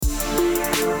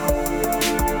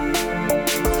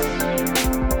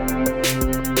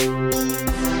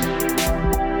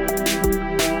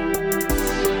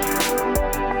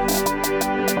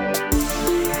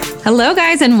Hello,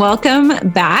 guys, and welcome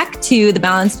back to the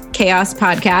Balanced Chaos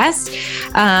podcast.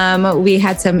 We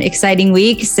had some exciting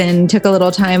weeks and took a little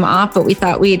time off, but we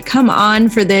thought we'd come on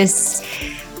for this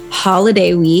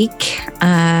holiday week,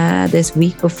 this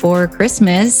week before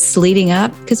Christmas, leading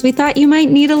up, because we thought you might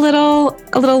need a little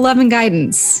love and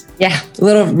guidance. Yeah,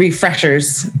 little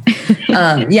refreshers.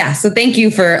 So thank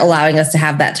you for allowing us to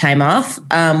have that time off.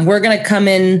 We're going to come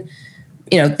in,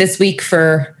 this week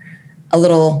for a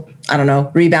little,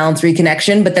 rebalance,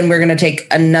 reconnection, but then we're going to take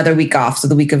another week off. So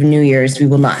the week of New Year's, we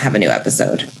will not have a new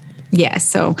episode. Yeah,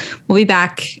 so we'll be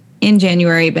back in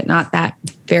January, but not that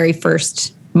very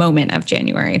first moment of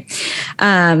January.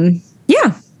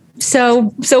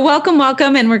 So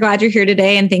welcome. And we're glad you're here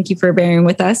today. And thank you for bearing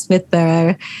with us with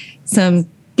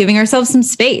giving ourselves some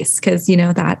space, because,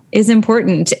 that is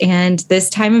important. And this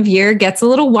time of year gets a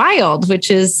little wild, which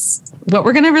is what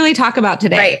we're going to really talk about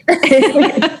today. Right.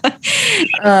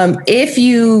 If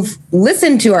you've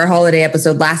listened to our holiday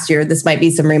episode last year, this might be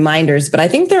some reminders, but I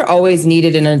think they're always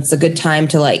needed. And it's a good time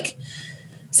to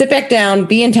sit back down,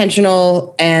 be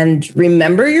intentional, and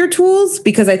remember your tools,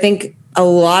 because I think a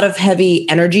lot of heavy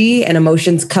energy and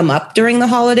emotions come up during the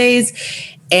holidays.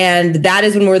 And that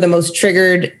is when we're the most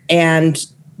triggered and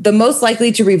the most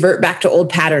likely to revert back to old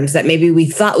patterns that maybe we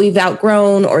thought we've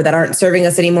outgrown or that aren't serving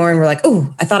us anymore. And we're like,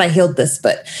 oh, I thought I healed this,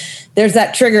 but there's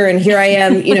that trigger. And here I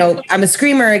am, I'm a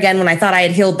screamer again when I thought I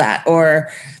had healed that. Or,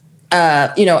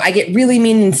 I get really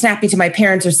mean and snappy to my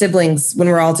parents or siblings when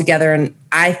we're all together. And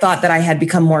I thought that I had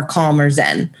become more calm or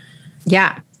zen.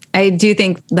 Yeah. I do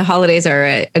think the holidays are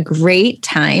a great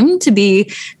time to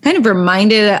be kind of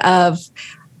reminded of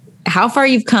how far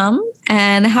you've come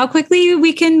and how quickly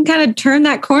we can kind of turn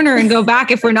that corner and go back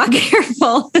if we're not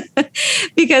careful.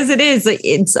 Because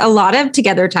it's a lot of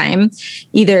together time,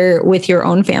 either with your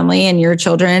own family and your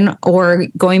children, or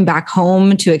going back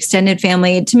home to extended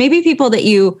family, to maybe people that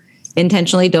you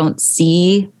intentionally don't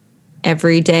see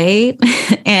every day.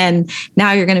 And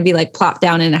now you're going to be plopped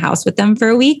down in a house with them for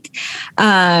a week.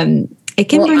 It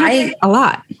can be a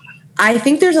lot. I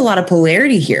think there's a lot of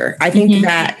polarity here. I think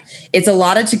that it's a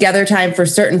lot of together time for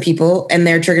certain people and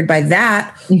they're triggered by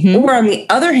that. Or on the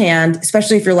other hand,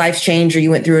 especially if your life's changed or you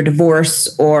went through a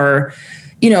divorce, or,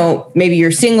 maybe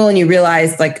you're single and you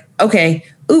realize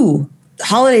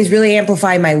holidays really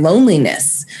amplify my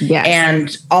loneliness. Yes.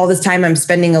 And all this time I'm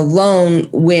spending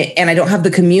alone and I don't have the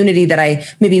community that I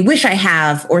maybe wish I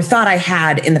have or thought I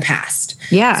had in the past.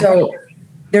 Yeah. So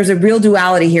there's a real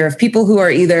duality here of people who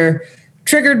are either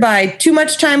triggered by too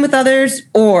much time with others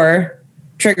or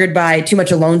triggered by too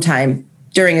much alone time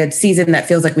during a season that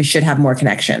feels like we should have more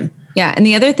connection. Yeah. And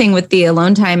the other thing with the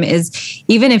alone time is,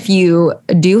 even if you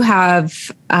do have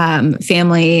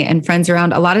family and friends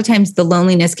around, a lot of times the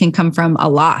loneliness can come from a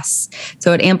loss.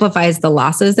 So it amplifies the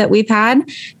losses that we've had,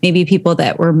 maybe people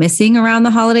that we're missing around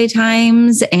the holiday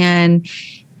times. And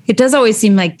it does always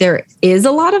seem like there is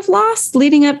a lot of loss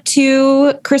leading up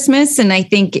to Christmas. And I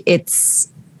think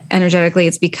energetically,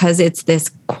 it's because it's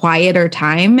this quieter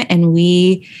time and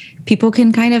people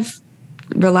can kind of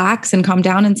relax and calm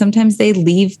down. And sometimes they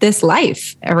leave this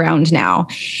life around now.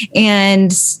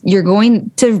 And you're going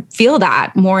to feel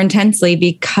that more intensely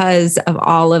because of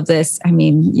all of this. I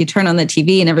mean, you turn on the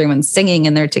TV and everyone's singing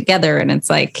and they're together and it's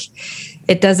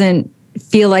it doesn't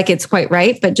feel like it's quite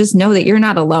right, but just know that you're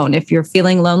not alone. If you're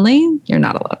feeling lonely, you're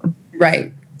not alone.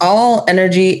 Right. All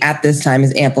energy at this time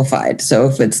is amplified. So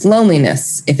if it's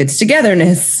loneliness, if it's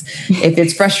togetherness, if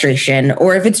it's frustration,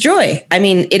 or if it's joy,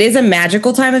 it is a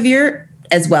magical time of year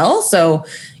as well. So,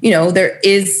 there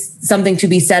is something to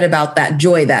be said about that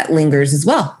joy that lingers as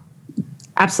well.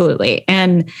 Absolutely.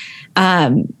 And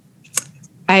I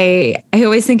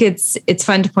always think it's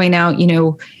fun to point out,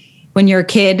 when you're a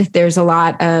kid, there's a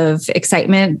lot of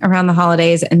excitement around the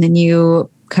holidays, and then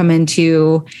you come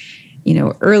into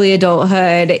early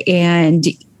adulthood. And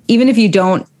even if you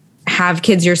don't have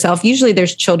kids yourself, usually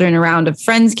there's children around of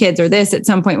friends' kids or this at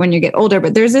some point when you get older.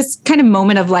 But there's this kind of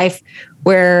moment of life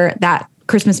where that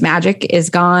Christmas magic is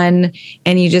gone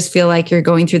and you just feel like you're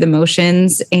going through the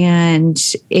motions, and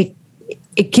it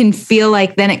can feel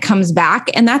like then it comes back.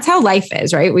 And that's how life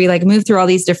is, right? We move through all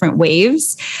these different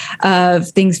waves of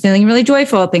things feeling really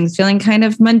joyful, things feeling kind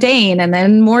of mundane, and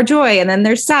then more joy, and then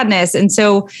there's sadness. And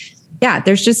so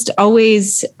there's just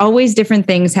always different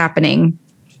things happening.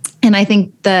 And I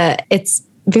think it's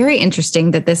very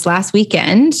interesting that this last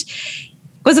weekend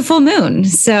was a full moon.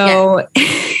 So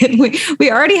we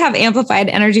already have amplified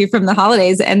energy from the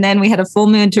holidays. And then we had a full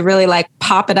moon to really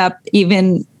pop it up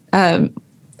even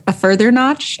a further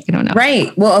notch. I don't know.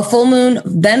 Right. Well, a full moon,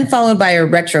 then followed by a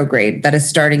retrograde that is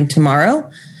starting tomorrow.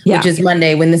 which is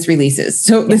Monday when this releases.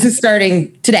 So this is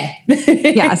starting today.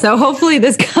 Yeah. So hopefully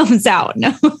this comes out.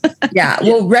 No. Yeah.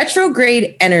 Well,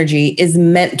 retrograde energy is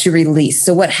meant to release.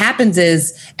 So what happens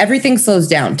is everything slows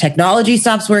down. Technology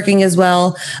stops working as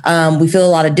well. We feel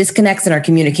a lot of disconnects in our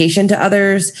communication to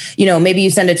others. You know, maybe you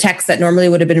send a text that normally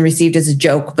would have been received as a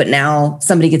joke, but now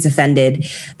somebody gets offended.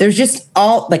 There's just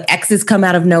all like exes come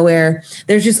out of nowhere.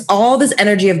 There's just all this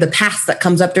energy of the past that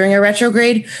comes up during a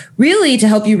retrograde, really to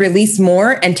help you release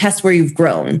more and test where you've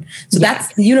grown. So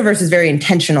that's, the universe is very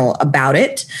intentional about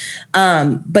it.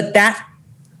 But that,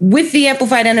 with the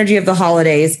amplified energy of the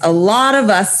holidays, a lot of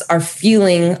us are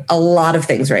feeling a lot of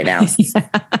things right now,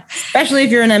 especially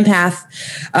if you're an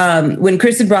empath. When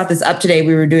Kristen brought this up today,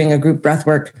 we were doing a group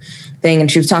breathwork thing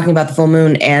and she was talking about the full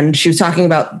moon and she was talking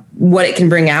about what it can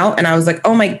bring out. And I was like,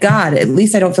 oh my God, at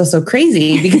least I don't feel so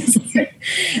crazy because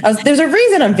there's a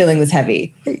reason I'm feeling this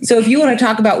heavy. So if you want to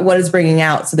talk about what is bringing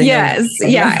out. So yes.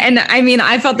 Yeah. And I mean,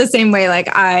 I felt the same way. Like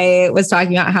I was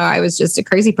talking about how I was just a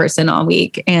crazy person all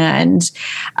week. And,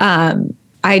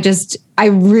 I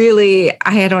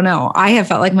don't know. I have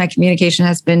felt like my communication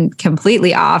has been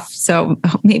completely off. So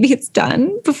maybe it's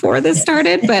done before this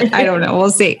started, but I don't know. We'll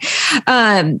see.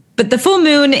 But the full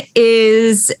moon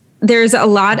there's a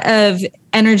lot of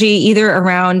energy either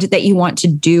around that you want to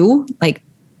do, like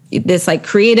this like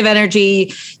creative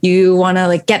energy. You want to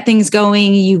like get things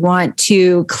going. You want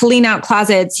to clean out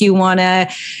closets. You want to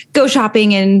go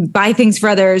shopping and buy things for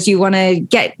others. You want to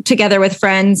get together with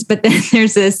friends. But then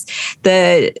there's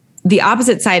the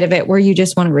opposite side of it where you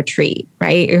just want to retreat,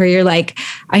 right? Or you're like,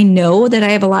 I know that I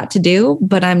have a lot to do,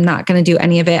 but I'm not going to do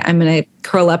any of it. I'm going to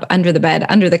curl up under the bed,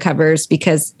 under the covers,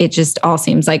 because it just all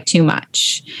seems like too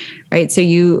much, right? So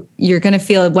you're going to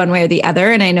feel one way or the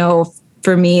other. And I know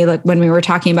for me, like when we were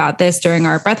talking about this during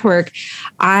our breath work,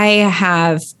 I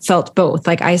have felt both.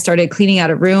 Like I started cleaning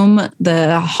out a room.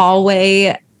 The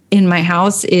hallway in my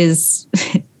house is,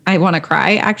 I want to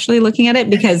cry actually looking at it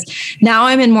because now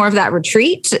I'm in more of that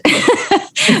retreat,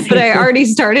 but I already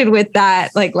started with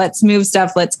that, like, let's move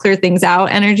stuff, let's clear things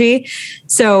out energy.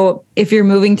 So if you're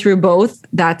moving through both,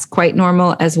 that's quite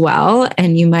normal as well.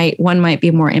 And one might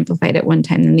be more amplified at one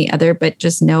time than the other, but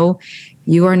just know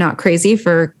you are not crazy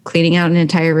for cleaning out an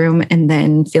entire room and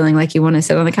then feeling like you want to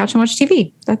sit on the couch and watch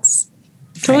TV. That's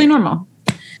totally normal.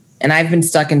 And I've been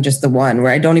stuck in just the one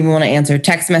where I don't even want to answer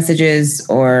text messages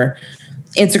or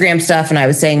Instagram stuff. And I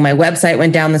was saying my website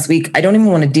went down this week. I don't even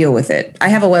want to deal with it. I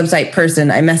have a website person.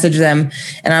 I messaged them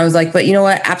and I was like, but you know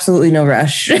what? Absolutely no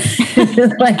rush.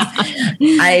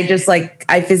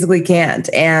 I physically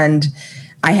can't. And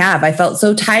I felt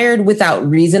so tired without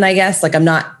reason, I guess. Like I'm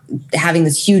not having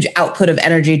this huge output of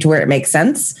energy to where it makes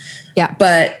sense. Yeah.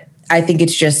 But I think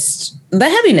it's just the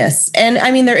heaviness. And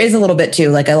I mean, there is a little bit too.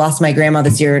 Like I lost my grandma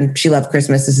this year and she loved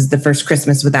Christmas. This is the first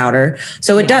Christmas without her.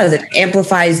 So it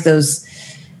amplifies those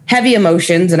heavy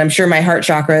emotions. And I'm sure my heart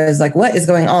chakra is like, what is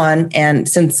going on? And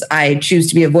since I choose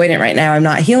to be avoidant right now, I'm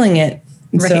not healing it.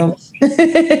 Right.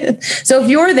 So if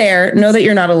you're there, know that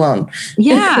you're not alone.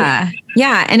 Yeah.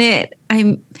 Yeah. And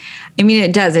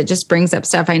it does. It just brings up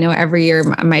stuff. I know every year,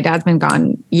 my dad's been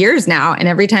gone years now. And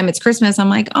every time it's Christmas, I'm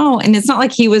like, oh, and it's not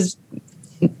like he was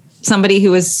somebody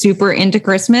who was super into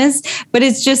Christmas, but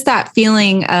it's just that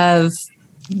feeling of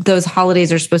those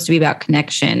holidays are supposed to be about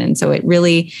connection. And so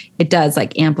it does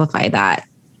like amplify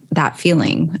that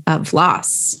feeling of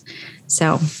loss.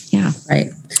 So, yeah. Right.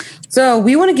 So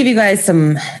we want to give you guys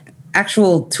some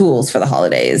actual tools for the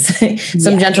holidays,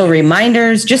 some gentle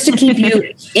reminders just to keep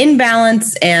you in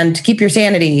balance and to keep your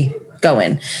sanity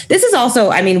going. This is also,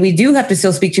 I mean, we do have to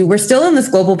still speak to, we're still in this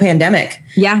global pandemic.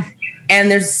 Yeah. And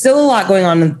there's still a lot going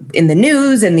on in the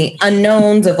news and the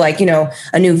unknowns of like,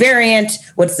 a new variant.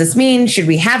 What's this mean? Should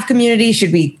we have community?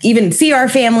 Should we even see our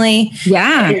family?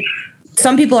 Yeah.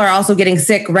 Some people are also getting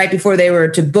sick right before they were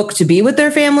to book to be with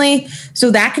their family. So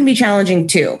that can be challenging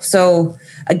too. So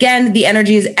again, the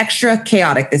energy is extra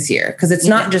chaotic this year because it's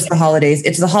not just the holidays.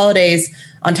 It's the holidays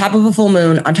on top of a full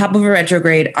moon, on top of a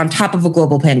retrograde, on top of a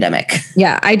global pandemic.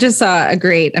 Yeah. I just saw I'm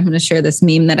going to share this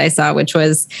meme that I saw, which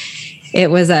was, it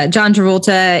was John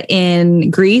Travolta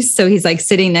in Greece. So he's like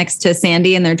sitting next to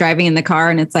Sandy and they're driving in the car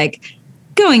and it's like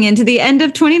going into the end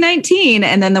of 2019.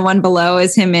 And then the one below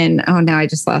is him in, now I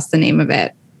just lost the name of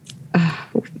it,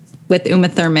 with Uma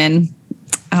Thurman.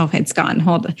 Oh, it's gone.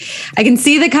 Hold on. I can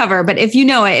see the cover, but if you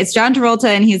know it, it's John Travolta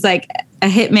and he's like a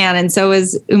hitman. And so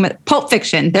is Pulp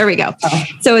Fiction. There we go. Oh.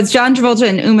 So it's John Travolta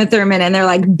and Uma Thurman and they're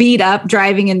like beat up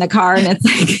driving in the car and it's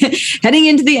like heading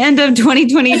into the end of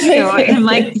 2022. And I'm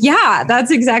like, yeah,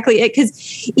 that's exactly it.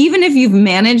 Because even if you've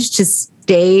managed to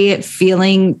stay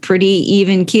feeling pretty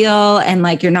even keel and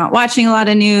like you're not watching a lot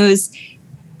of news,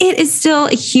 it is still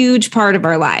a huge part of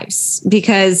our lives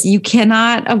because you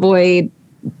cannot avoid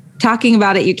talking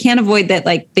about it. You can't avoid that,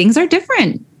 like, things are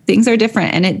different. Things are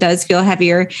different, and it does feel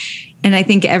heavier. And I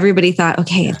think everybody thought,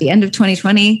 okay, at the end of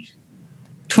 2020,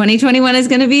 2021 is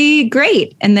going to be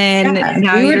great. And then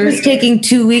now we were just taking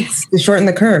 2 weeks to shorten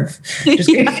the curve. Just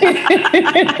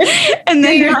and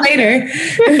then years later.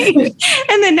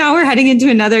 And then now we're heading into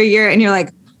another year and you're like,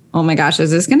 oh my gosh,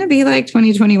 is this going to be like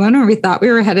 2021 where we thought we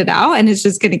were headed out and it's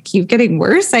just going to keep getting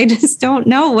worse? I just don't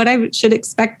know what I should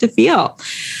expect to feel.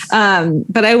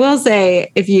 But I will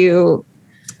say, if you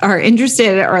are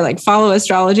interested or like follow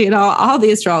astrology at all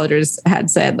the astrologers had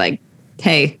said, like,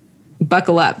 hey,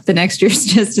 buckle up. The next year's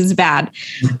just as bad.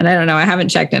 And I don't know. I haven't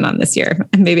checked in on this year.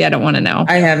 Maybe I don't want to know.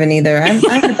 I haven't either.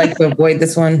 I would like to avoid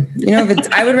this one. You know,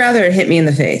 I would rather it hit me in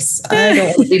the face. I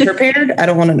don't want to be prepared. I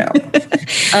don't want to know.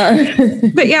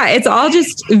 But yeah, it's all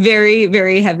just very,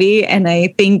 very heavy. And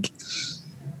I think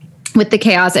with the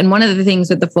chaos, and one of the things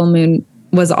with the full moon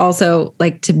was also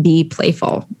like to be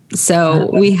playful. So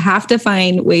we have to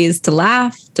find ways to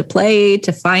laugh, to play,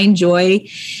 to find joy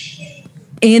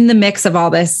in the mix of all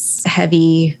this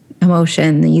heavy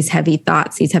emotion, these heavy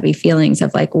thoughts, these heavy feelings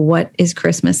of like, what is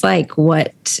Christmas like?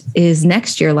 What is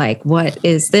next year like? What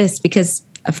is this? Because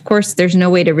of course there's no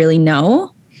way to really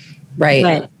know. Right.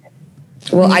 But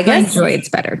well, I guess joy, it's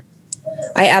better.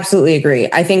 I absolutely agree.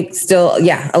 I think still,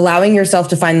 allowing yourself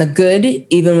to find the good,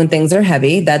 even when things are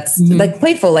heavy, that's like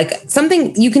playful, like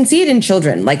something you can see it in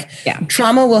children. Like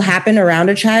trauma will happen around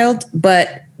a child,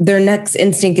 but their next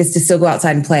instinct is to still go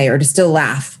outside and play or to still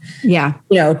laugh. Yeah.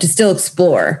 You know, to still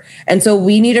explore. And so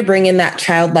we need to bring in that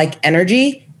childlike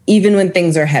energy, even when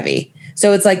things are heavy.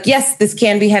 So it's like, yes, this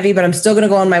can be heavy, but I'm still going to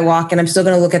go on my walk and I'm still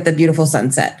going to look at the beautiful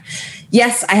sunset.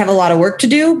 Yes, I have a lot of work to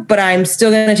do, but I'm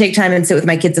still going to take time and sit with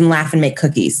my kids and laugh and make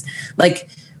cookies. Like,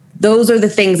 those are the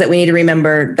things that we need to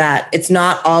remember, that it's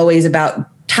not always about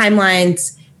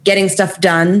timelines, getting stuff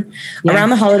done.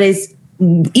 Around the holidays,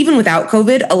 even without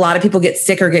COVID, a lot of people get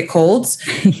sick or get colds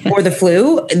or the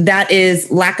flu. That is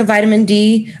lack of vitamin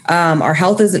D. Our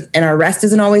health isn't, and our rest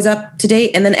isn't always up to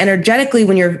date. And then energetically,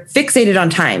 when you're fixated on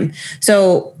time.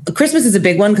 So Christmas is a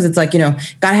big one because it's like, got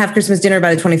to have Christmas dinner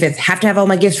by the 25th, have to have all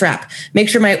my gifts wrapped, make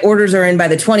sure my orders are in by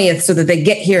the 20th so that they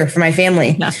get here for my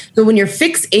family. Yeah. So when you're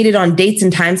fixated on dates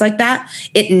and times like that,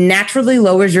 it naturally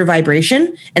lowers your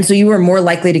vibration. And so you are more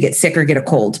likely to get sick or get a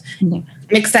cold. Yeah.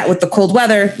 Mix that with the cold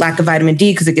weather, lack of vitamin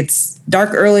D because it gets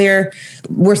dark earlier.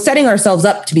 We're setting ourselves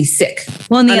up to be sick.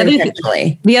 Well, and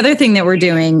the other thing that we're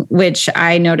doing, which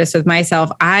I noticed with myself,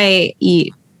 I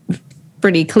eat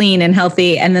pretty clean and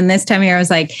healthy. And then this time of year, I was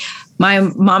like, my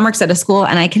mom works at a school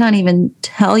and I cannot even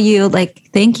tell you, like,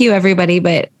 thank you everybody.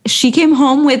 But she came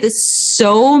home with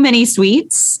so many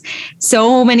sweets,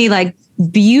 so many like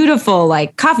beautiful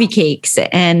like coffee cakes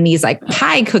and these like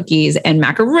pie cookies and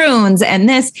macaroons and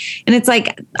this. And it's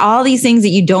like all these things that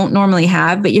you don't normally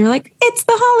have, but you're like, it's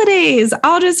the holidays,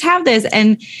 I'll just have this.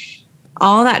 And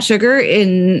all that sugar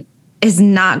is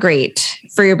not great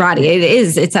for your body.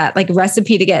 It's that like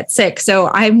recipe to get sick. So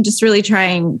I'm just really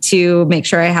trying to make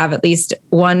sure I have at least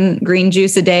one green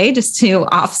juice a day just to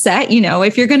offset,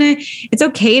 if you're it's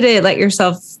okay to let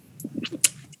yourself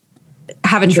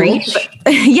have a treat.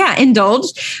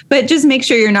 Indulge, but just make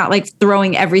sure you're not like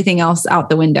throwing everything else out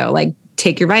the window. Like,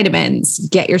 take your vitamins,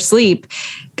 get your sleep.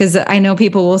 Because I know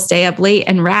people will stay up late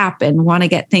and wrap and want to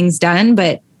get things done,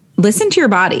 but listen to your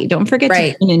body. Don't forget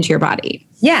to tune into your body.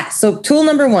 Yeah. So tool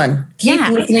number 1, keep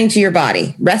listening to your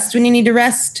body. Rest when you need to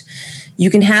rest. You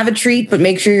can have a treat, but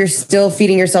make sure you're still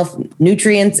feeding yourself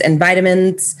nutrients and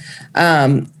vitamins.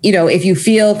 If you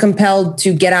feel compelled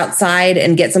to get outside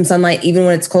and get some sunlight, even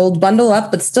when it's cold, bundle up,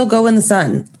 but still go in the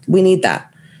sun. We need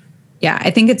that. Yeah.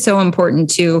 I think it's so important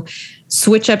to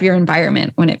switch up your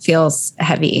environment when it feels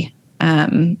heavy.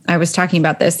 I was talking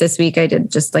about this week. I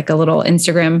did just like a little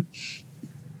Instagram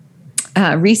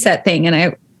reset thing.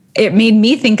 And it made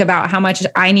me think about how much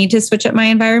I need to switch up my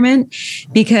environment,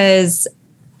 because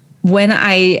when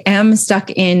I am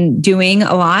stuck in doing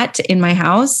a lot in my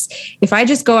house, if I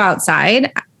just go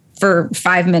outside for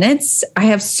 5 minutes, I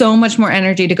have so much more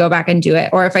energy to go back and do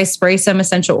it. Or if I spray some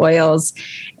essential oils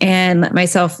and let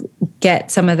myself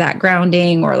get some of that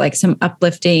grounding or like some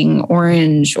uplifting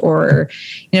orange or,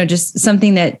 just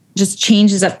something that just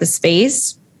changes up the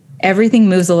space, everything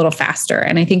moves a little faster.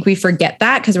 And I think we forget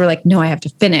that because we're like, no, I have to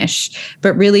finish.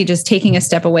 But really just taking a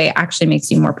step away actually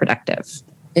makes you more productive.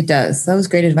 It does. That was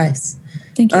great advice.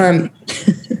 Thank you.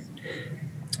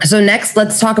 So next,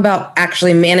 let's talk about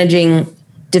actually managing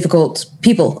difficult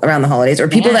people around the holidays or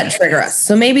people that trigger us.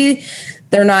 So maybe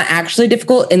they're not actually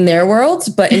difficult in their worlds,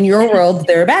 but in your world,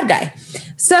 they're a bad guy.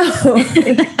 So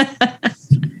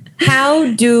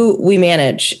how do we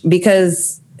manage?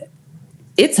 Because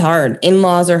it's hard.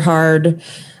 In-laws are hard.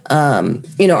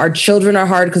 Our children are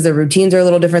hard because their routines are a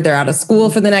little different. They're out of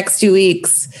school for the next 2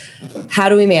 weeks. How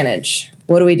do we manage?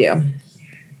 What do we do?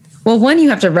 Well, one, you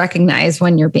have to recognize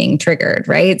when you're being triggered,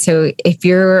 right? So if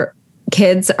your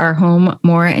kids are home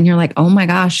more and you're like, oh my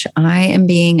gosh, I am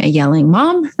being a yelling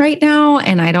mom right now,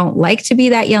 and I don't like to be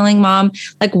that yelling mom.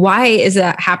 Like, why is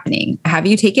that happening? Have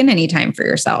you taken any time for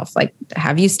yourself? Like,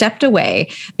 have you stepped away?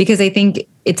 Because I think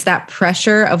it's that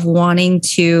pressure of wanting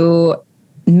to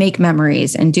make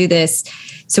memories and do this.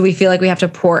 So we feel like we have to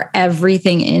pour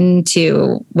everything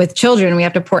with children, we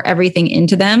have to pour everything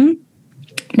into them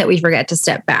that we forget to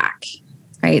step back.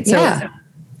 Right.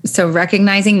 So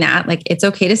recognizing that, like, it's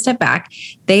okay to step back.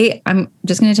 I'm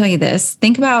just going to tell you this.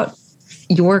 Think about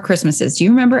your Christmases. Do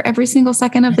you remember every single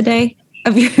second of the day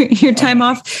of your time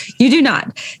off? You do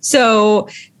not. So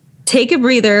take a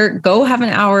breather, go have an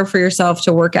hour for yourself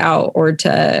to work out or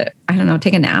to, I don't know,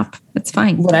 take a nap. It's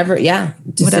fine. Whatever. Yeah.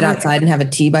 Just sit outside and have a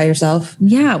tea by yourself.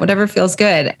 Yeah. Whatever feels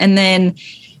good. And then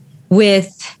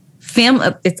with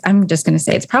family, I'm just going to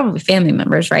say it's probably family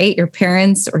members, right? Your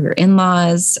parents or your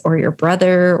in-laws or your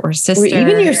brother or sister. Or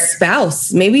even your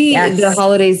spouse. Maybe the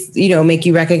holidays, make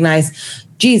you recognize,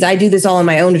 geez, I do this all on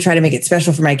my own to try to make it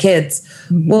special for my kids.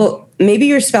 Mm-hmm. Well, maybe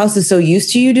your spouse is so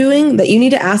used to you doing that you need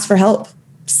to ask for help.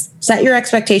 Set your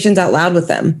expectations out loud with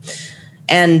them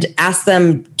and ask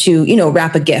them to,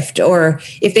 wrap a gift. Or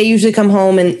if they usually come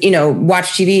home and,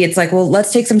 watch TV, it's like, well,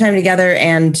 let's take some time together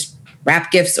and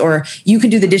wrap gifts, or you can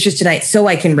do the dishes tonight so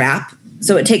I can wrap.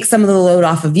 So it takes some of the load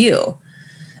off of you.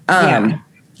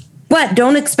 But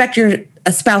don't expect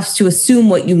a spouse to assume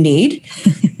what you need.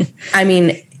 I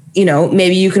mean,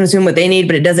 maybe you can assume what they need,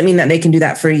 but it doesn't mean that they can do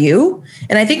that for you.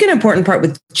 And I think an important part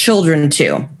with children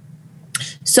too.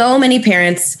 So many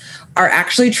parents are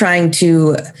actually trying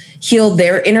to heal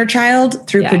their inner child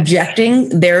through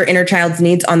projecting their inner child's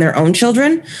needs on their own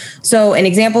children. So an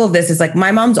example of this is like,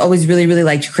 my mom's always really, really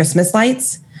liked Christmas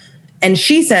lights. And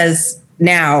she says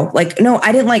now, like, no,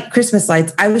 I didn't like Christmas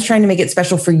lights. I was trying to make it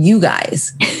special for you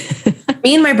guys.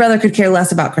 Me and my brother could care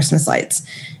less about Christmas lights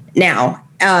now.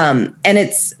 And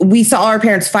we saw our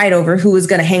parents fight over who was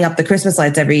going to hang up the Christmas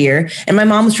lights every year. And my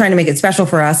mom was trying to make it special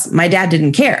for us. My dad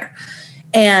didn't care.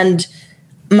 And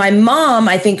my mom,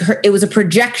 I think it was a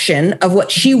projection of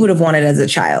what she would have wanted as a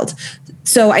child.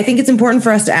 So I think it's important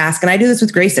for us to ask. And I do this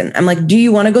with Grayson. I'm like, do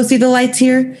you want to go see the lights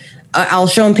here? I'll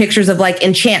show him pictures of, like,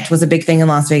 Enchant was a big thing in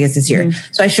Las Vegas this year.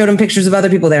 Mm-hmm. So I showed him pictures of other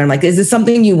people there. I'm like, is this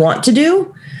something you want to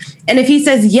do? And if he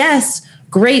says yes,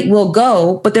 great, we'll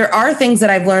go. But there are things that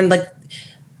I've learned, like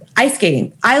ice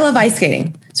skating. I love ice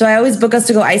skating. So I always book us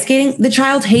to go ice skating. The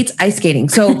child hates ice skating.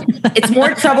 So it's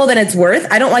more trouble than it's worth.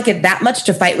 I don't like it that much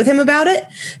to fight with him about it,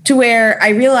 to where I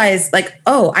realize, like,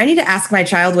 oh, I need to ask my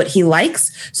child what he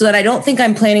likes so that I don't think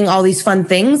I'm planning all these fun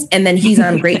things and then he's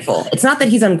ungrateful. It's not that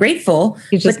he's ungrateful.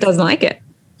 He just doesn't like it.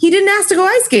 He didn't ask to go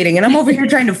ice skating, and I'm over here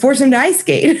trying to force him to ice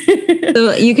skate.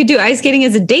 So you could do ice skating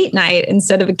as a date night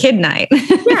instead of a kid night.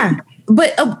 Yeah.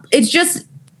 But it's just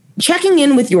checking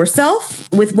in with yourself,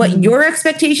 with what your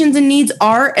expectations and needs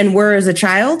are and were as a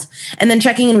child, and then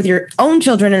checking in with your own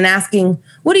children and asking,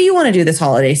 what do you want to do this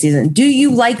holiday season? Do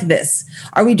you like this?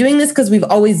 Are we doing this because we've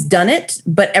always done it,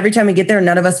 but every time we get there,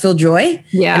 none of us feel joy?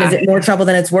 Yeah. And is it more trouble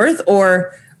than it's worth?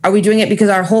 Or are we doing it because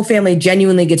our whole family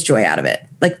genuinely gets joy out of it?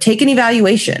 Like, take an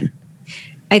evaluation.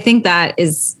 I think that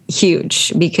is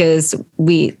huge because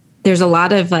there's a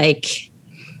lot of, like,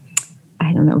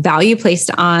 I don't know, value placed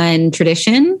on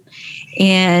tradition.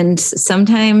 And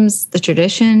sometimes the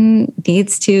tradition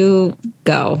needs to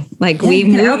go. Like, we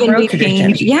move and we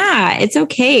change. Yeah, it's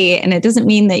okay. And it doesn't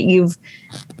mean that you've,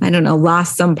 I don't know,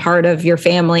 lost some part of your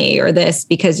family or this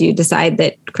because you decide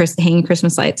that hanging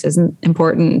Christmas lights isn't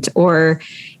important, or,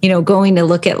 going to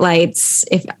look at lights.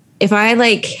 If I,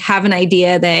 like, have an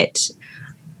idea that,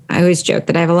 I always joke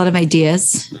that I have a lot of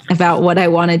ideas about what I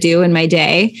want to do in my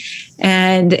day,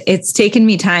 and it's taken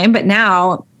me time, but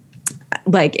now,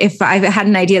 like, if I've had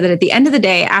an idea that at the end of the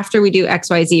day, after we do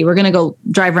XYZ, we're going to go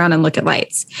drive around and look at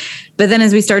lights. But then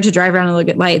as we start to drive around and look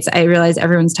at lights, I realize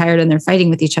everyone's tired and they're fighting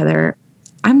with each other.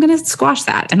 I'm going to squash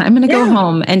that, and I'm going to go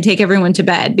home and take everyone to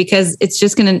bed, because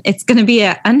it's going to be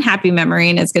an unhappy memory,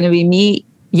 and it's going to be me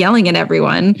yelling at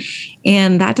everyone.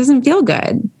 And that doesn't feel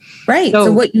good. Right.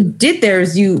 So what you did there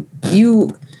is you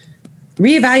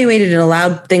reevaluated and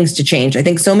allowed things to change. I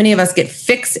think so many of us get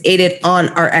fixated on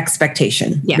our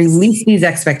expectation. Yes. Release these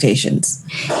expectations.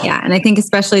 Yeah. And I think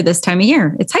especially this time of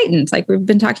year, it's heightened. Like we've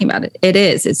been talking about it. It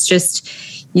is. It's just,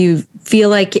 you've feel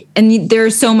like, and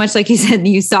there's so much, like you said,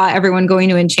 you saw everyone going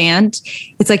to Enchant.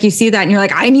 It's like you see that and you're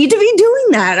like, I need to be doing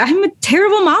that. I'm a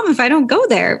terrible mom if I don't go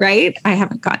there, right? I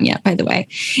haven't gone yet, by the way.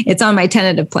 It's on my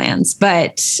tentative plans,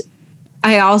 but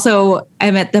I also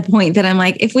am at the point that I'm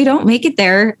like, if we don't make it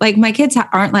there, like my kids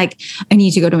aren't like, I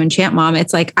need to go to Enchant, Mom.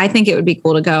 It's like, I think it would be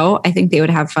cool to go. I think they would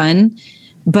have fun,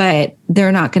 but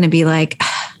they're not going to be like,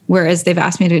 whereas they've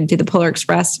asked me to do the Polar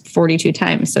Express 42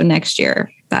 times. So next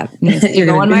year that needs to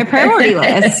go on my priority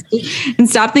list and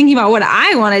stop thinking about what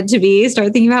I want it to be,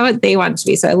 start thinking about what they want it to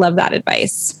be. So I love that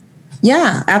advice.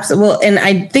 Yeah, absolutely. Well, and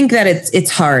I think that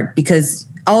it's hard because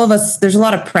all of us, there's a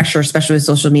lot of pressure, especially with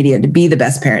social media, to be the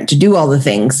best parent, to do all the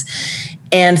things.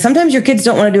 And sometimes your kids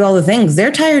don't want to do all the things.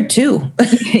 They're tired too.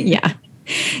 Yeah.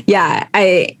 Yeah.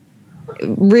 I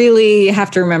really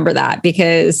have to remember that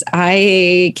because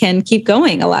I can keep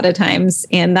going a lot of times.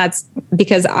 And that's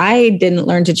because I didn't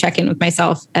learn to check in with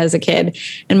myself as a kid.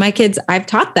 And my kids, I've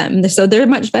taught them. So they're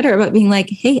much better about being like,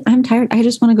 hey, I'm tired. I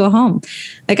just want to go home.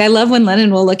 Like, I love when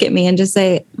Lennon will look at me and just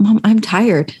say, Mom, I'm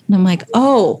tired. And I'm like,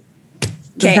 oh,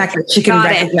 the fact that she can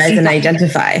recognize and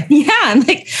identify. Yeah. I'm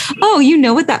like, oh, you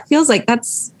know what that feels like.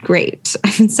 That's great.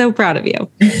 I'm so proud of you.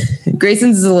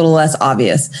 Grayson's is a little less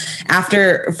obvious.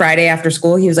 After Friday after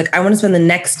school, he was like, I want to spend the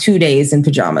next 2 days in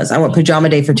pajamas. I want pajama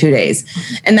day for 2 days.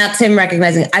 And that's him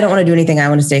recognizing, I don't want to do anything. I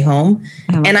want to stay home.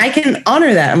 And I can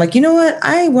honor that. I'm like, you know what?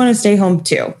 I want to stay home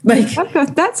too. Like,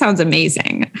 that sounds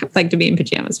amazing. I'd like to be in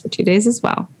pajamas for 2 days as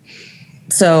well.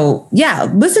 So yeah,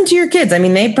 listen to your kids. I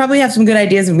mean, they probably have some good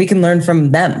ideas and we can learn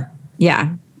from them.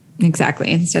 Yeah,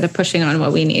 exactly. Instead of pushing on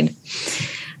what we need.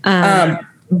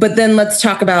 But then let's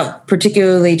talk about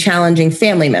particularly challenging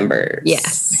family members.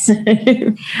 Yes.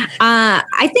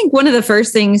 I think one of the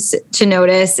first things to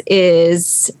notice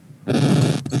is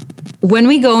when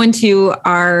we go into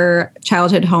our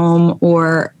childhood home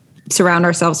or surround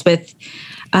ourselves with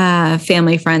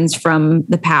family friends from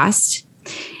the past,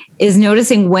 is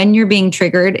noticing when you're being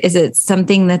triggered. Is it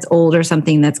something that's old or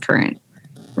something that's current?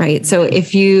 Right. So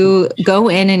if you go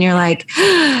in and you're like,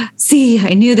 see,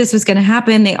 I knew this was going to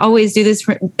happen. They always do this.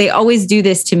 They always do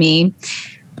this to me.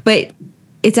 But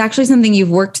it's actually something you've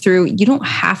worked through. You don't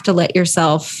have to let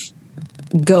yourself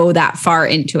go that far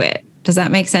into it. Does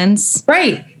that make sense?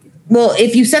 Right. Well,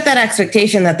 if you set that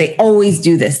expectation that they always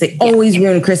do this, they always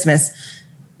ruin Christmas.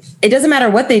 It doesn't matter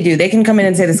what they do. They can come in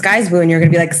and say the sky's blue and you're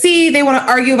going to be like, see, they want to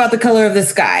argue about the color of the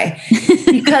sky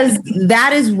because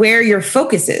that is where your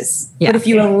focus is. Yeah. But if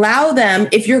you allow them,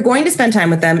 if you're going to spend time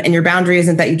with them and your boundary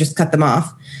isn't that you just cut them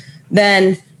off,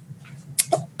 then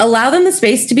allow them the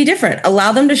space to be different.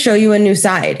 Allow them to show you a new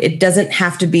side. It doesn't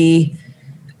have to be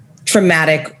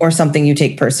traumatic or something you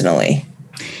take personally.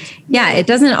 Yeah. It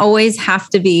doesn't always have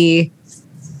to be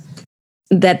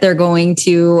that they're going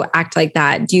to act like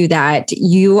that, do that.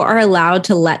 You are allowed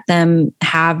to let them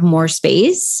have more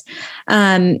space.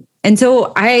 And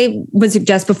so I would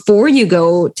suggest before you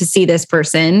go to see this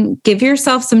person, give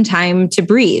yourself some time to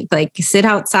breathe, like sit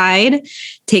outside,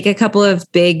 take a couple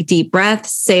of big, deep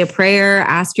breaths, say a prayer,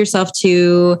 ask yourself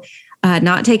to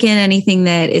not take in anything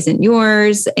that isn't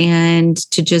yours and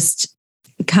to just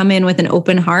come in with an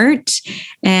open heart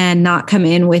and not come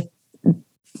in with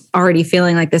already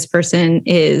feeling like this person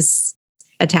is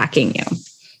attacking you.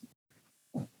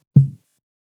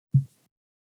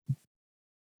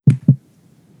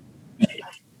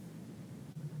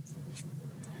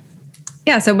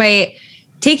 Yeah. So by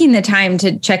taking the time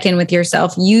to check in with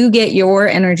yourself, you get your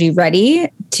energy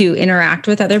ready to interact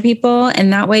with other people.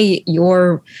 And that way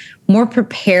you're more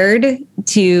prepared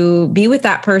to be with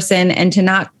that person and to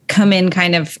not come in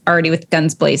kind of already with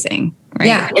guns blazing. Right?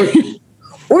 Yeah.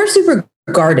 Or super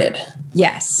guarded.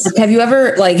 Yes. Like, have you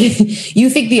ever, like, you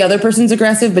think the other person's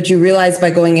aggressive, but you realize by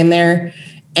going in there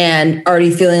and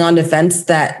already feeling on defense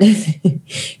that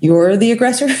you're the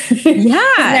aggressor? Yeah.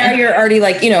 Now you're already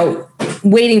like,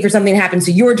 waiting for something to happen.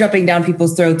 So you're jumping down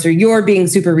people's throats or you're being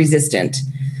super resistant.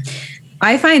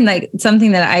 I find like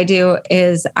something that I do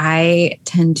is I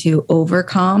tend to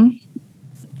overcalm.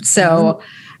 So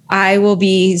I will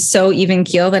be so even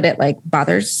keel that it like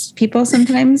bothers people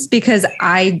sometimes because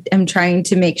I am trying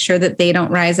to make sure that they don't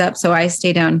rise up. So I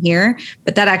stay down here,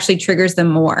 but that actually triggers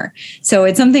them more. So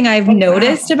it's something I've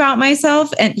noticed about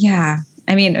myself. And yeah,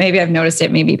 I mean, maybe I've noticed it.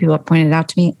 Maybe people have pointed it out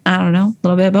to me. I don't know, a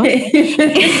little bit of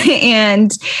both.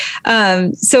 And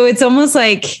so it's almost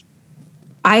like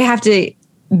I have to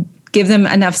give them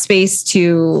enough space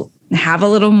to have a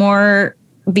little more,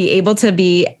 be able to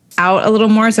be out a little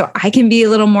more so I can be a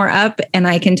little more up and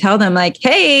I can tell them like,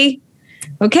 hey,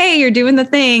 okay, you're doing the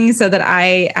thing, so that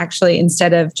I actually,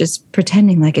 instead of just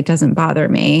pretending like it doesn't bother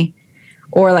me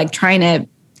or like trying to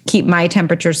keep my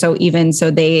temperature so even,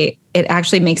 so it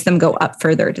actually makes them go up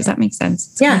further. Does that make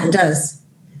sense? Yeah, it does.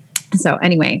 So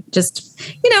anyway, just,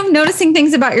 noticing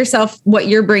things about yourself, what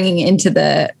you're bringing into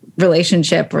the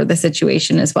relationship or the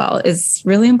situation as well is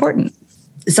really important.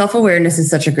 Self-awareness is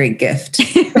such a great gift.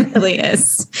 It really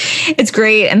is. It's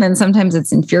great. And then sometimes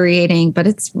it's infuriating, but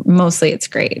it's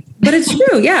great. But it's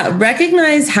true. Yeah.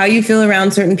 Recognize how you feel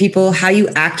around certain people, how you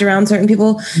act around certain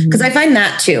people. Because I find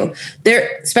that too.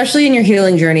 Especially in your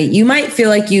healing journey, you might feel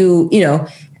like you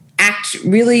act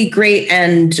really great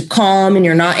and calm and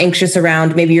you're not anxious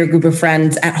around maybe your group of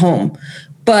friends at home.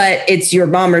 But it's your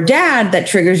mom or dad that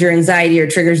triggers your anxiety or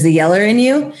triggers the yeller in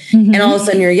you. And all of a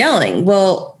sudden you're yelling.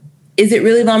 Well, is it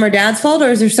really mom or dad's fault, or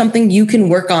is there something you can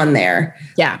work on there?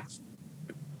 Yeah.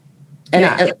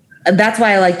 And that's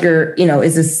why I like your,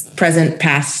 is this present,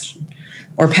 past,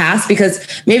 or past? Because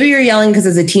maybe you're yelling because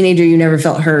as a teenager, you never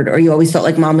felt heard, or you always felt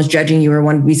like mom was judging you or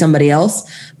wanted to be somebody else.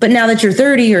 But now that you're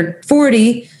 30 or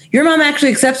 40, your mom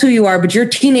actually accepts who you are, but your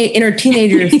inner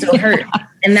teenager is still hurt.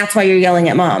 And that's why you're yelling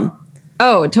at mom.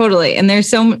 Oh, totally. And there's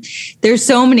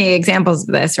so many examples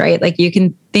of this, right? Like if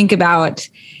you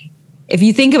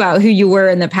think about who you were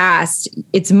in the past,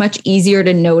 it's much easier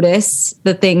to notice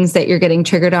the things that you're getting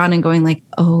triggered on and going like,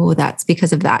 oh, that's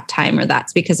because of that time, or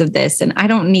that's because of this. And I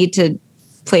don't need to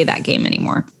play that game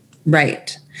anymore.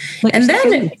 Right. And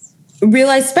then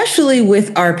realize, especially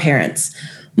with our parents,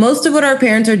 most of what our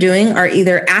parents are doing are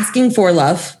either asking for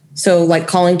love, so like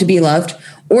calling to be loved,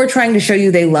 or trying to show you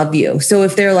they love you. So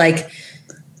if they're like,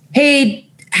 hey,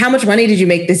 how much money did you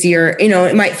make this year?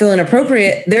 It might feel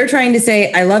inappropriate. They're trying to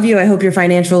say, I love you. I hope your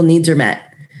financial needs are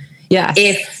met. Yeah.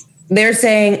 If they're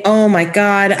saying, oh my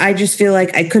God, I just feel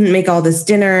like I couldn't make all this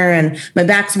dinner and my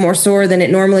back's more sore than it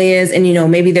normally is. And,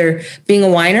 maybe they're being a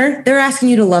whiner. They're asking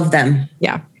you to love them.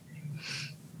 Yeah.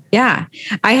 Yeah.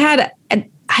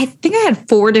 I think I had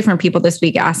 4 different people this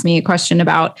week ask me a question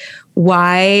about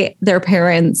why their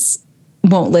parents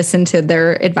won't listen to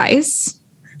their advice.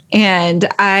 And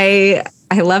I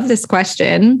love this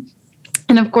question.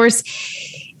 And of course,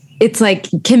 it's like,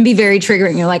 can be very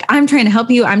triggering. You're like, I'm trying to help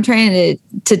you. I'm trying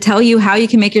to tell you how you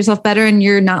can make yourself better. And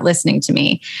you're not listening to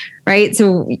me. Right.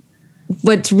 So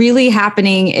what's really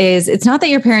happening is it's not that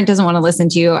your parent doesn't want to listen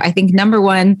to you. I think number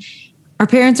one, our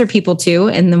parents are people too.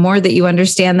 And the more that you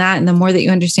understand that, and the more that you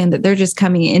understand that they're just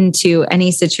coming into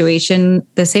any situation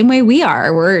the same way we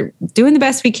are, we're doing the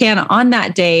best we can on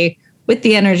that day with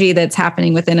the energy that's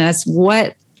happening within us,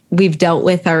 what we've dealt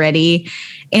with already,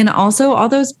 and also all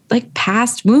those like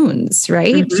past wounds,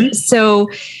 right? Mm-hmm. So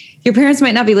your parents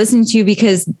might not be listening to you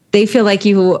because they feel like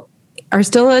you are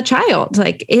still a child.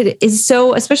 Like it is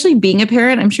so, especially being a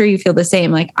parent, I'm sure you feel the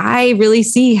same. Like I really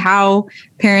see how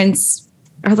parents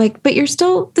are like, but you're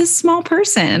still this small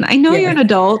person. I know you're an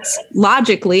adult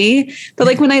logically, but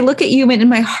like when I look at you in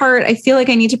my heart, I feel like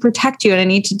I need to protect you and I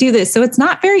need to do this. So it's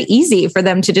not very easy for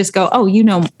them to just go, oh, you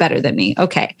know better than me.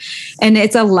 Okay. And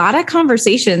it's a lot of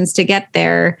conversations to get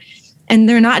there, and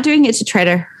they're not doing it to try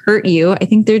to hurt you. I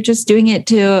think they're just doing it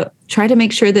to try to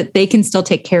make sure that they can still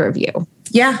take care of you.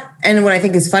 Yeah. And what I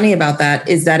think is funny about that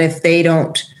is that if they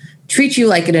don't treat you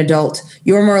like an adult,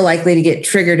 you're more likely to get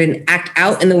triggered and act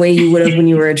out in the way you would have when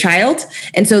you were a child.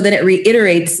 And so then it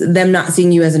reiterates them not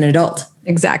seeing you as an adult.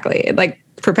 Exactly. It like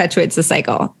perpetuates the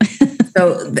cycle.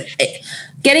 So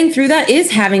getting through that is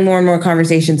having more and more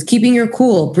conversations, keeping your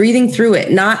cool, breathing through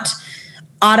it, not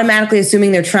automatically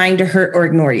assuming they're trying to hurt or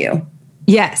ignore you.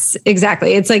 Yes,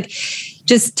 exactly. It's like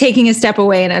just taking a step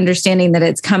away and understanding that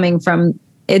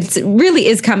it really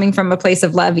is coming from a place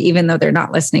of love, even though they're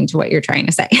not listening to what you're trying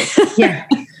to say. Yeah.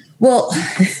 Well,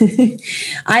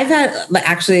 I've had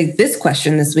actually this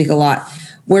question this week a lot,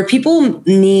 where people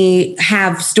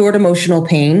have stored emotional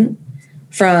pain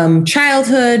from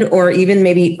childhood or even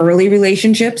maybe early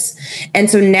relationships. And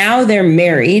so now they're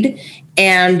married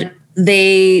and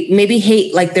they maybe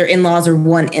hate like their in-laws or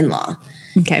one in-law.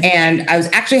 Okay. And I was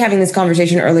actually having this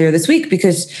conversation earlier this week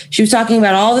because she was talking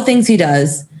about all the things he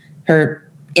does, her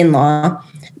in-law.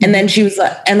 And then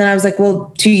I was like,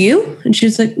 well, to you? And she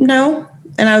was like, no.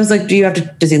 And I was like,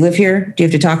 does he live here? Do you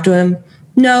have to talk to him?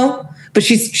 No. But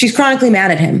she's chronically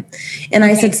mad at him. And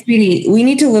I said, sweetie, we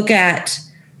need to look at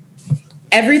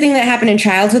everything that happened in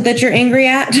childhood that you're angry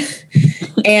at.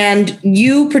 And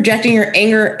you projecting your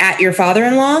anger at your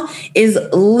father-in-law is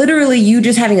literally you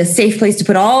just having a safe place to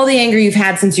put all the anger you've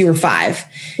had since you were 5.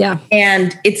 Yeah.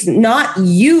 And it's not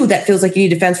you that feels like you need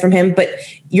defense from him, but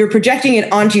you're projecting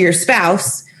it onto your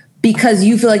spouse because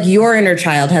you feel like your inner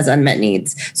child has unmet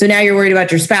needs. So now you're worried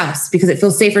about your spouse because it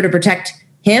feels safer to protect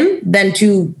him than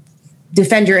to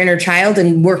defend your inner child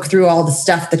and work through all the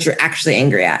stuff that you're actually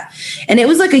angry at. And it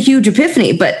was like a huge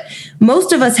epiphany, but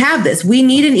most of us have this. We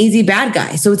need an easy bad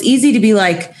guy. So it's easy to be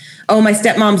like, oh, my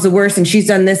stepmom's the worst and she's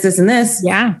done this, this, and this.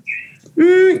 Yeah.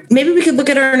 Maybe we could look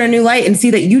at her in a new light and see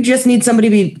that you just need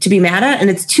somebody to be mad at. And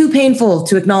it's too painful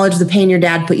to acknowledge the pain your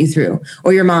dad put you through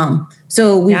or your mom.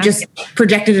 So we've just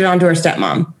projected it onto our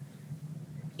stepmom.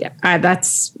 Yeah,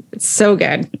 it's so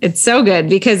good. It's so good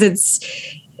because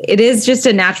it is just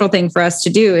a natural thing for us to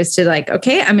do, is to like,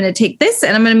 okay, I'm going to take this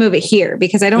and I'm going to move it here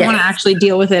because I don't want to actually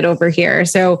deal with it over here.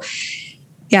 So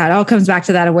yeah, it all comes back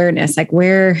to that awareness. Like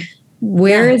where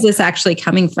is this actually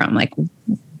coming from? Like,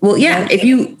 well, yeah, if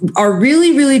you are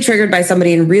really, really triggered by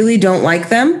somebody and really don't like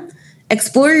them,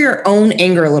 explore your own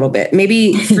anger a little bit.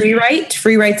 Maybe free write's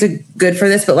good for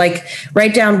this, but like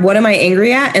write down, what am I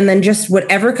angry at? And then just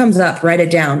whatever comes up, write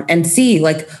it down and see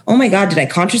like, oh my God, did I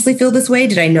consciously feel this way?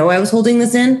 Did I know I was holding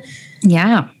this in?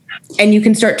 Yeah. And you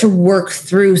can start to work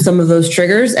through some of those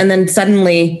triggers. And then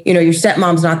suddenly, your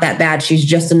stepmom's not that bad. She's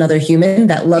just another human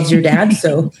that loves your dad.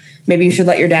 So maybe you should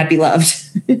let your dad be loved.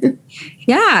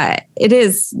 Yeah, it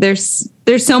is. There's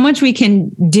so much we can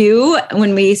do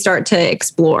when we start to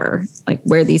explore like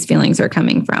where these feelings are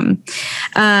coming from.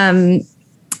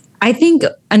 I think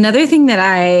another thing that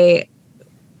I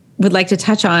would like to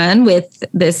touch on with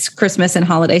this Christmas and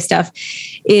holiday stuff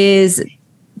is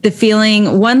the feeling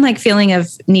of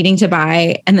needing to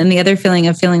buy, and then the other feeling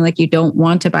of feeling like you don't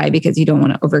want to buy because you don't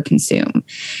want to overconsume.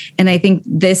 And I think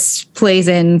this plays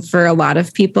in for a lot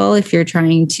of people if you're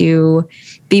trying to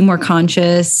be more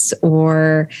conscious,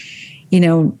 or,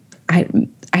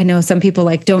 I know some people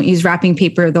like don't use wrapping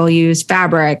paper, they'll use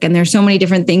fabric, and there's so many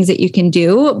different things that you can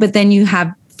do, but then you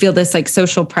feel this like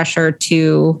social pressure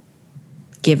to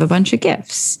give a bunch of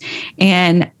gifts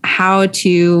and how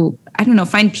to,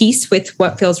 find peace with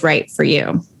what feels right for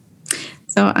you.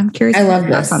 So I'm curious. I love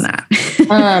this on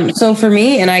that. So for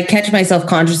me, and I catch myself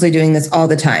consciously doing this all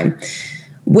the time,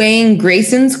 weighing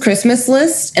Grayson's Christmas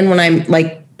list. And when I'm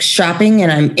like shopping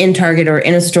and I'm in Target or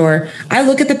in a store, I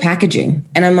look at the packaging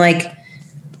and I'm like,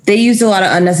 they used a lot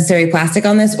of unnecessary plastic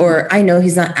on this, or I know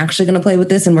he's not actually going to play with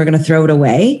this and we're going to throw it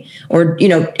away, or,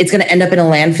 it's going to end up in a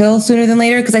landfill sooner than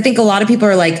later. Cause I think a lot of people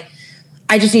are like,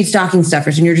 I just need stocking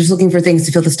stuffers, and you're just looking for things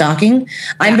to fill the stocking.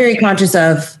 I'm very conscious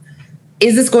of,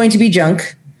 is this going to be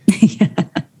junk?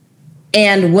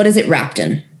 And what is it wrapped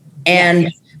in?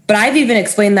 But I've even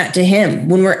explained that to him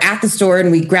when we're at the store and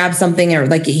we grab something, or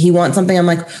like he wants something. I'm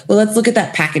like, well, let's look at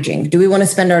that packaging. Do we want to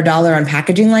spend our $1 on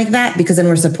packaging like that? Because then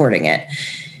we're supporting it.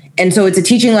 And so it's a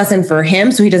teaching lesson for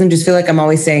him, so he doesn't just feel like I'm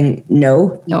always saying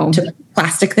no. To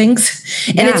plastic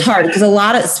things. And it's hard because a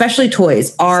lot of, especially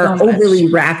toys, are overly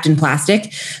wrapped in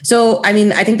plastic. So,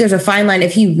 I think there's a fine line.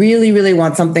 If he really, really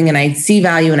wants something and I see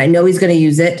value and I know he's going to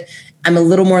use it, I'm a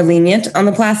little more lenient on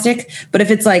the plastic. But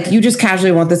if it's like, you just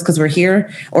casually want this because we're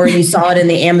here, or you saw it in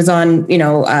the Amazon,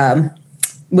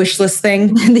 wish list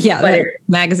thing. The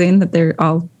magazine that they're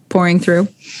all pouring through.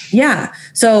 Yeah.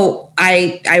 So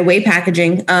I weigh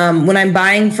packaging. When I'm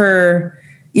buying for,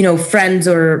 friends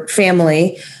or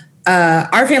family,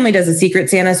 our family does a secret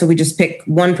Santa. So we just pick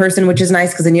one person, which is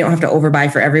nice because then you don't have to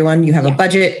overbuy for everyone. You have a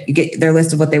budget, you get their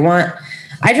list of what they want.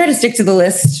 I try to stick to the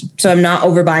list so I'm not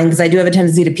overbuying, because I do have a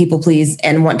tendency to people please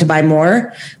and want to buy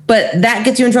more. But that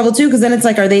gets you in trouble too, because then it's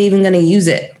like, are they even going to use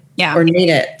it? Or need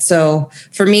it? So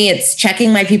for me, it's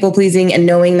checking my people pleasing and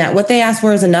knowing that what they ask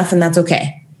for is enough, and that's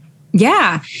okay.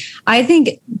 Yeah, I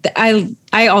think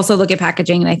I also look at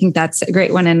packaging, and I think that's a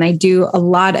great one. And I do a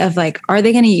lot of like, are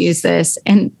they going to use this?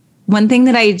 And one thing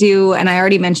that I do, and I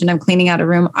already mentioned, I'm cleaning out a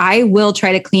room. I will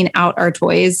try to clean out our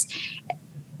toys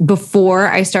before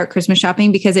I start Christmas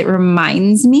shopping, because it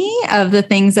reminds me of the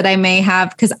things that I may have,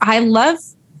 because I love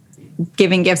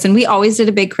giving gifts. And we always did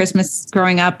a big Christmas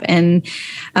growing up, and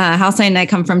Halstein and I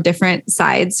come from different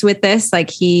sides with this.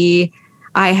 Like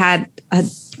I had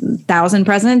 1,000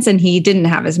 presents and he didn't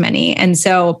have as many. And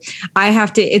so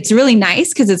it's really nice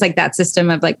because it's like that system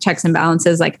of like checks and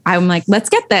balances. Like, I'm like, let's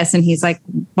get this. And he's like,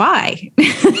 why?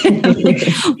 Like,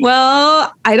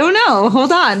 well, I don't know.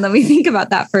 Hold on. Let me think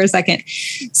about that for a second.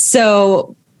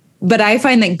 So, but I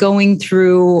find that going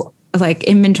through like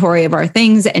inventory of our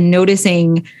things and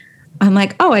noticing, I'm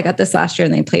like, oh, I got this last year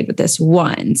and they played with this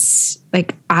once.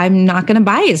 Like, I'm not going to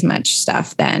buy as much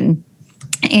stuff then.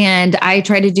 And I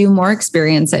try to do more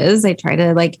experiences. I try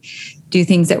to like do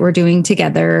things that we're doing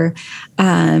together.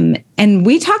 And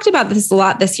we talked about this a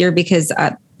lot this year because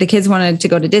the kids wanted to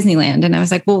go to Disneyland. And I was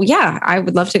like, well, yeah, I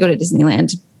would love to go to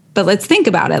Disneyland, but let's think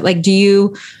about it. Like,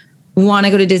 want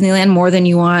to go to Disneyland more than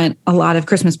you want a lot of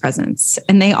Christmas presents?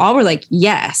 And they all were like,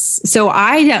 yes. So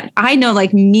I know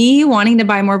like me wanting to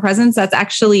buy more presents, that's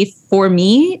actually for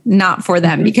me, not for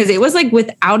them, because it was like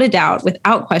without a doubt,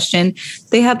 without question,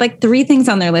 they had like 3 things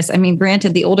on their list. I mean,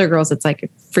 granted, the older girls, it's like a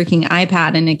freaking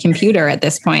iPad and a computer at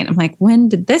this point. I'm like, when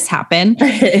did this happen?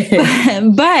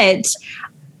 But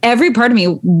every part of me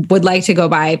would like to go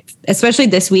buy, especially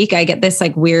this week. I get this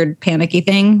like weird panicky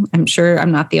thing. I'm sure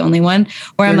I'm not the only one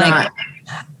where I'm like,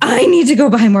 I need to go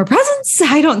buy more presents.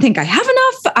 I don't think I have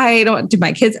enough. Are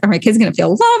my kids going to feel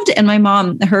loved? And my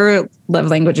mom, her love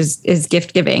language is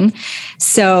gift giving.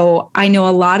 So I know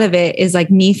a lot of it is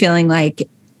like me feeling like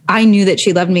I knew that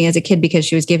she loved me as a kid because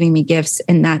she was giving me gifts.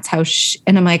 And that's how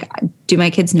and I'm like, do my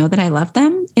kids know that I love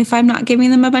them if I'm not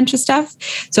giving them a bunch of stuff?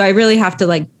 So I really have to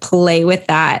like play with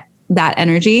that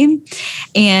energy.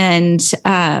 And,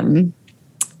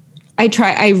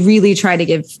 I really try to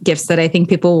give gifts that I think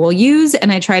people will use.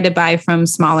 And I try to buy from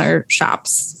smaller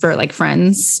shops for like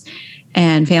friends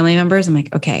and family members. I'm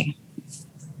like, okay,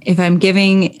 if I'm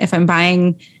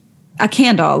buying a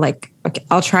candle, like, okay,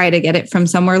 I'll try to get it from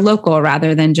somewhere local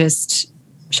rather than just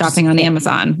shopping on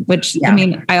Amazon, which I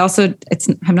mean,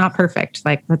 I'm not perfect.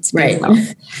 Like, let's be real.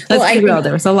 Let's be real.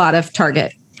 There was a lot of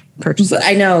Target purchases.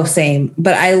 I know, same,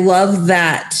 but I love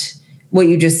that what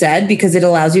you just said, because it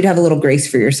allows you to have a little grace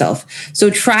for yourself. So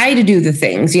try to do the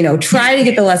things, try to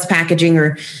get the less packaging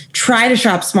or try to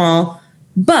shop small,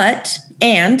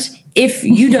 and if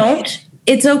you don't,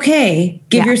 it's okay.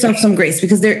 Give yourself some grace,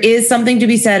 because there is something to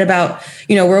be said about,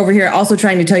 we're over here also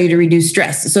trying to tell you to reduce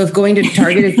stress. So if going to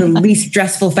Target is the least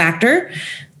stressful factor,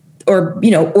 or,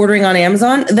 ordering on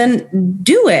Amazon, then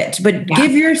do it, but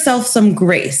give yourself some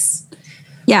grace.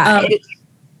 Yeah.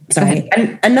 Sorry.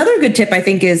 And another good tip, I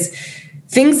think, is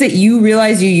things that you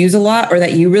realize you use a lot or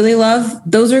that you really love.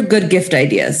 Those are good gift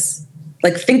ideas.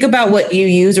 Like, think about what you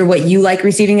use or what you like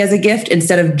receiving as a gift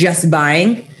instead of just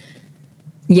buying.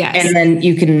 Yes. And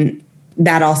then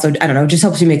that also, I don't know, just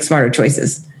helps you make smarter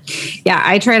choices. Yeah.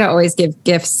 I try to always give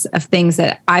gifts of things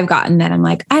that I've gotten that I'm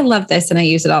like, I love this and I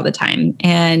use it all the time.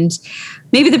 And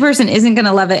maybe the person isn't going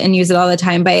to love it and use it all the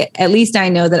time, but at least I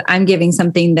know that I'm giving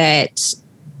something that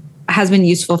has been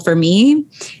useful for me,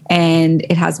 and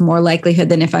it has more likelihood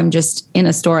than if I'm just in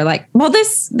a store like, well,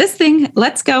 this thing,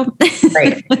 let's go.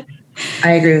 Right.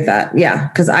 I agree with that. Yeah.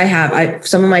 Cause I have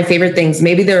some of my favorite things,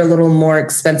 maybe they're a little more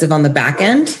expensive on the back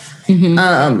end.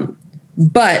 Mm-hmm.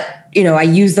 But I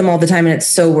use them all the time and it's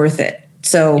so worth it.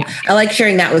 So I like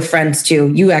sharing that with friends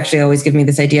too. You actually always give me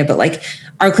this idea, but like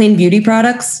our clean beauty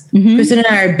products, Kristen and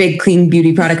I are big clean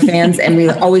beauty product fans, and we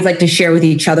always like to share with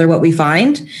each other what we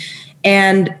find.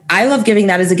 And I love giving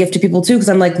that as a gift to people too, because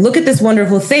I'm like, look at this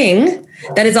wonderful thing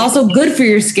that is also good for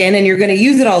your skin and you're going to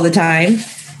use it all the time.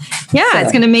 Yeah, so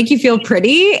it's going to make you feel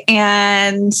pretty,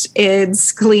 and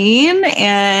it's clean,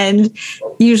 and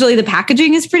usually the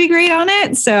packaging is pretty great on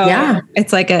it. So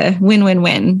it's like a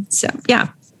win-win-win. So yeah.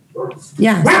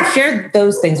 So share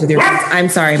those things with your friends. I'm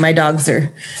sorry, my dogs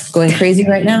are going crazy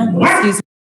right now. Excuse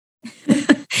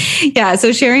me. Yeah,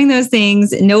 so sharing those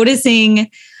things,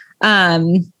 noticing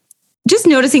just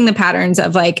noticing the patterns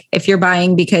of like, if you're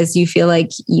buying because you feel like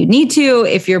you need to,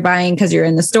 if you're buying because you're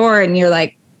in the store and you're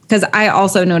like, because I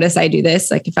also notice I do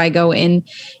this. Like if I go in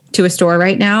to a store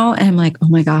right now and I'm like, oh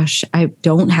my gosh, I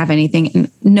don't have anything,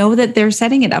 and know that they're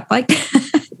setting it up like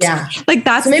that. Yeah. Like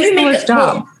that's so maybe make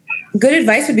job. Good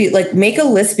advice would be like, make a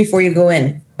list before you go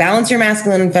in. Balance your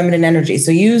masculine and feminine energy.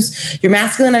 So use your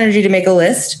masculine energy to make a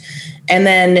list, and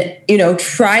then,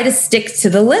 try to stick to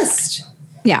the list.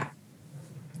 Yeah.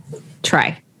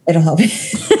 Try. It'll help.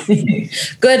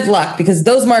 Good luck, because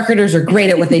those marketers are great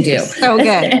at what they do. So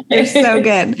good. They're so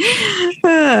good.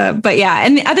 But yeah.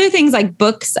 And the other things like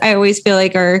books, I always feel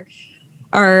like are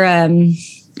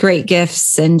great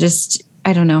gifts, and just,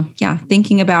 I don't know. Yeah.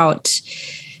 Thinking about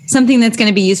something that's going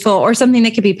to be useful or something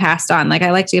that could be passed on. Like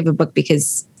I like to give a book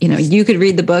because, you could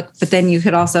read the book, but then you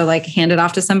could also like hand it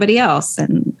off to somebody else.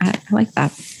 And I like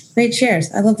that. Great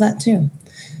shares. I love that too.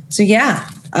 So yeah.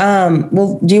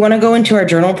 Well, do you want to go into our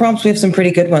journal prompts? We have some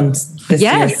pretty good ones this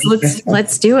year.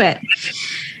 Let's do it.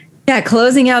 Yeah,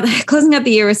 closing out the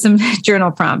year with some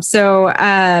journal prompts. So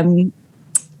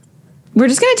we're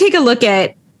just going to take a look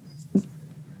at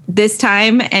this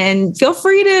time, and feel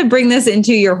free to bring this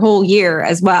into your whole year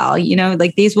as well.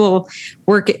 Like these will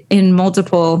work in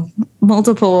multiple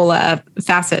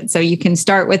facets. So you can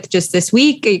start with just this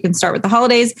week, or you can start with the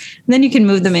holidays, and then you can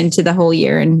move them into the whole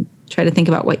year and try to think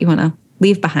about what you want to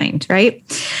leave behind, right?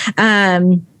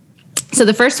 So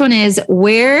the first one is,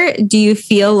 where do you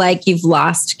feel like you've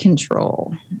lost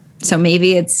control? So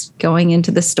maybe it's going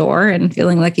into the store and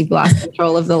feeling like you've lost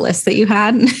control of the list that you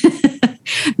had.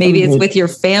 Maybe it's with your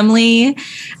family.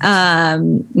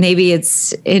 Maybe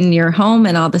it's in your home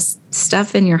and all this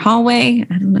stuff in your hallway.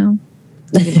 I don't know.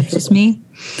 Maybe that's just me.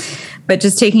 But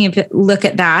just taking a look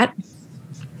at that.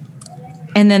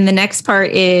 And then the next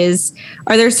part is,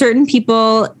 are there certain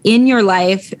people in your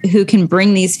life who can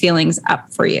bring these feelings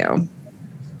up for you?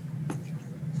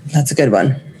 That's a good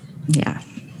one. Yeah.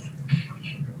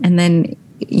 And then,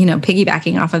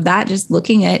 piggybacking off of that, just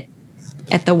looking at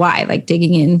the why, like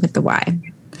digging in with the why.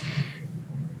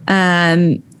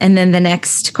 And then the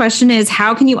next question is,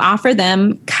 how can you offer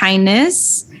them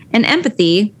kindness and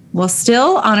empathy while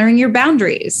still honoring your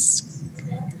boundaries?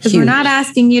 Because we're not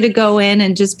asking you to go in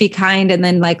and just be kind and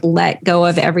then like let go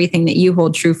of everything that you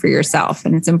hold true for yourself.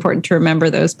 And it's important to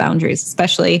remember those boundaries,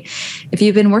 especially if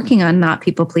you've been working on not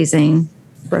people pleasing.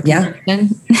 Yeah.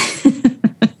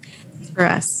 For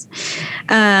us.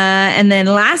 And then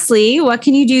lastly, what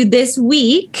can you do this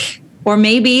week, or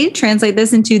maybe translate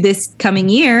this into this coming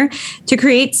year, to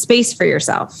create space for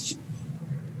yourself?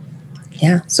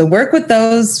 Yeah. So work with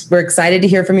those. We're excited to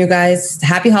hear from you guys.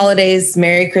 Happy holidays.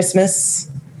 Merry Christmas.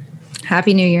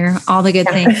 Happy New Year. All the good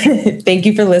things. Thank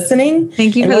you for listening.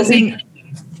 Thank you for listening.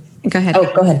 Go ahead.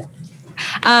 Oh, go ahead.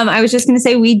 I was just going to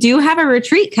say, we do have a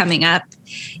retreat coming up.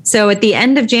 So at the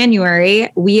end of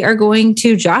January, we are going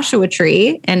to Joshua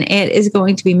Tree, and it is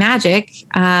going to be magic.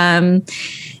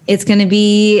 It's going to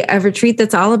be a retreat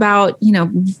that's all about,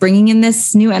 bringing in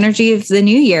this new energy of the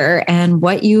new year and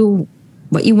what you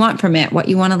want from it, what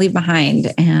you want to leave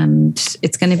behind. And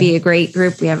it's going to be a great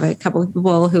group. We have a couple of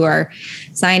people who are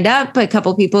signed up, a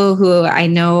couple of people who I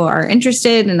know are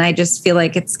interested, and I just feel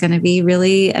like it's going to be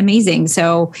really amazing.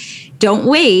 So don't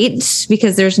wait,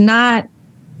 because there's not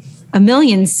a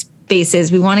million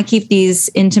spaces. We want to keep these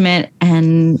intimate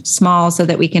and small so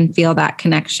that we can feel that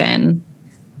connection.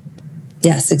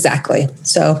 Yes, exactly.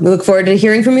 So we look forward to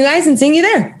hearing from you guys and seeing you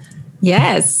there.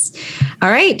 Yes. All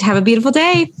right. Have a beautiful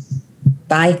day.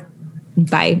 Bye.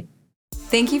 Bye.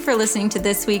 Thank you for listening to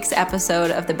this week's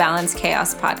episode of the Balanced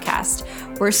Chaos podcast.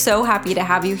 We're so happy to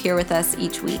have you here with us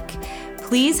each week.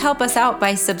 Please help us out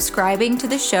by subscribing to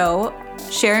the show,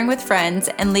 sharing with friends,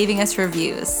 and leaving us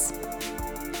reviews.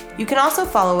 You can also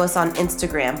follow us on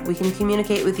Instagram. We can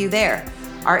communicate with you there.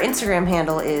 Our Instagram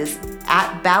handle is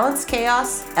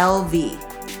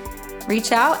 @BalanceChaosLV.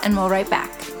 Reach out and we'll write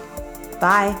back.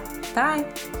 Bye. Bye.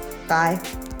 Bye.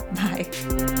 Bye.